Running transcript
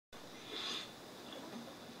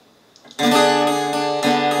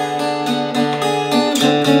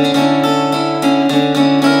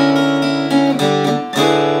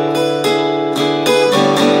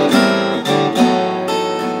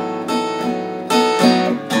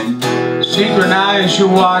Synchronize your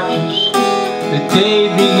watches, the day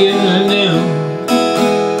begins anew.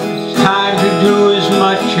 It's time to do as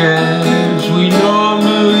much as we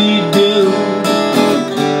normally do.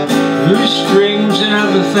 Loose strings and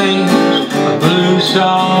other things a blue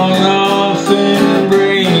song often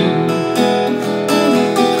brings.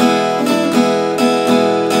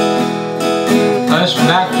 Us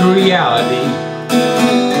back to reality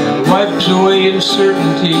and wipes away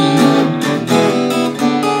uncertainty.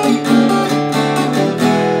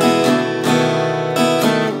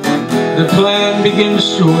 The plan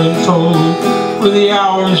begins to unfold with the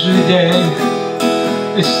hours of the day.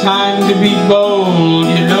 It's time to be bold,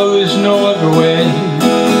 you know there's no other way.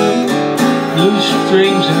 Loose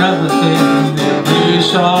strings and other things the blue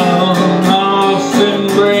song often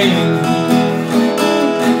brings.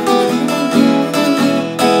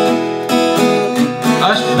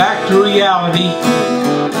 Us back to reality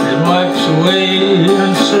and wipes away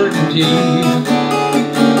uncertainty.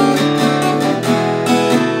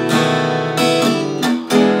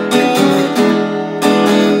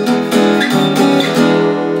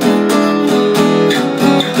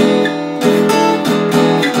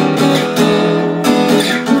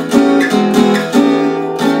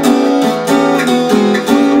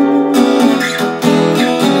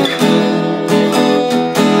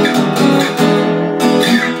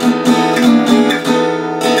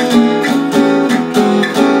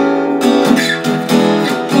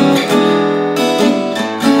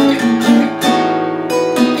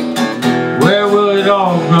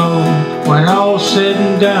 When all's said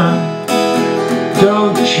and done,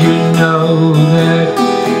 don't you know that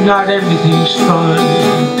not everything's fun?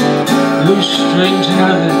 Loose strings and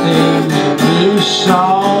other things a blue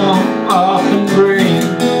song often brings.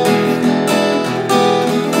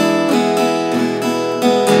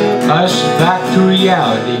 Us back to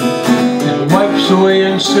reality and wipes away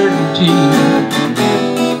uncertainty.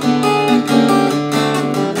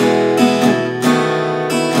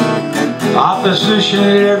 Opposition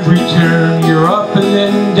at every turn, you're up and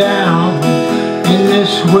then down. In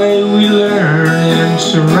this way we learn and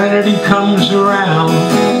serenity comes around.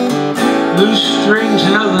 Loose strings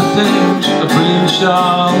and other things a blue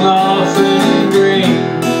song often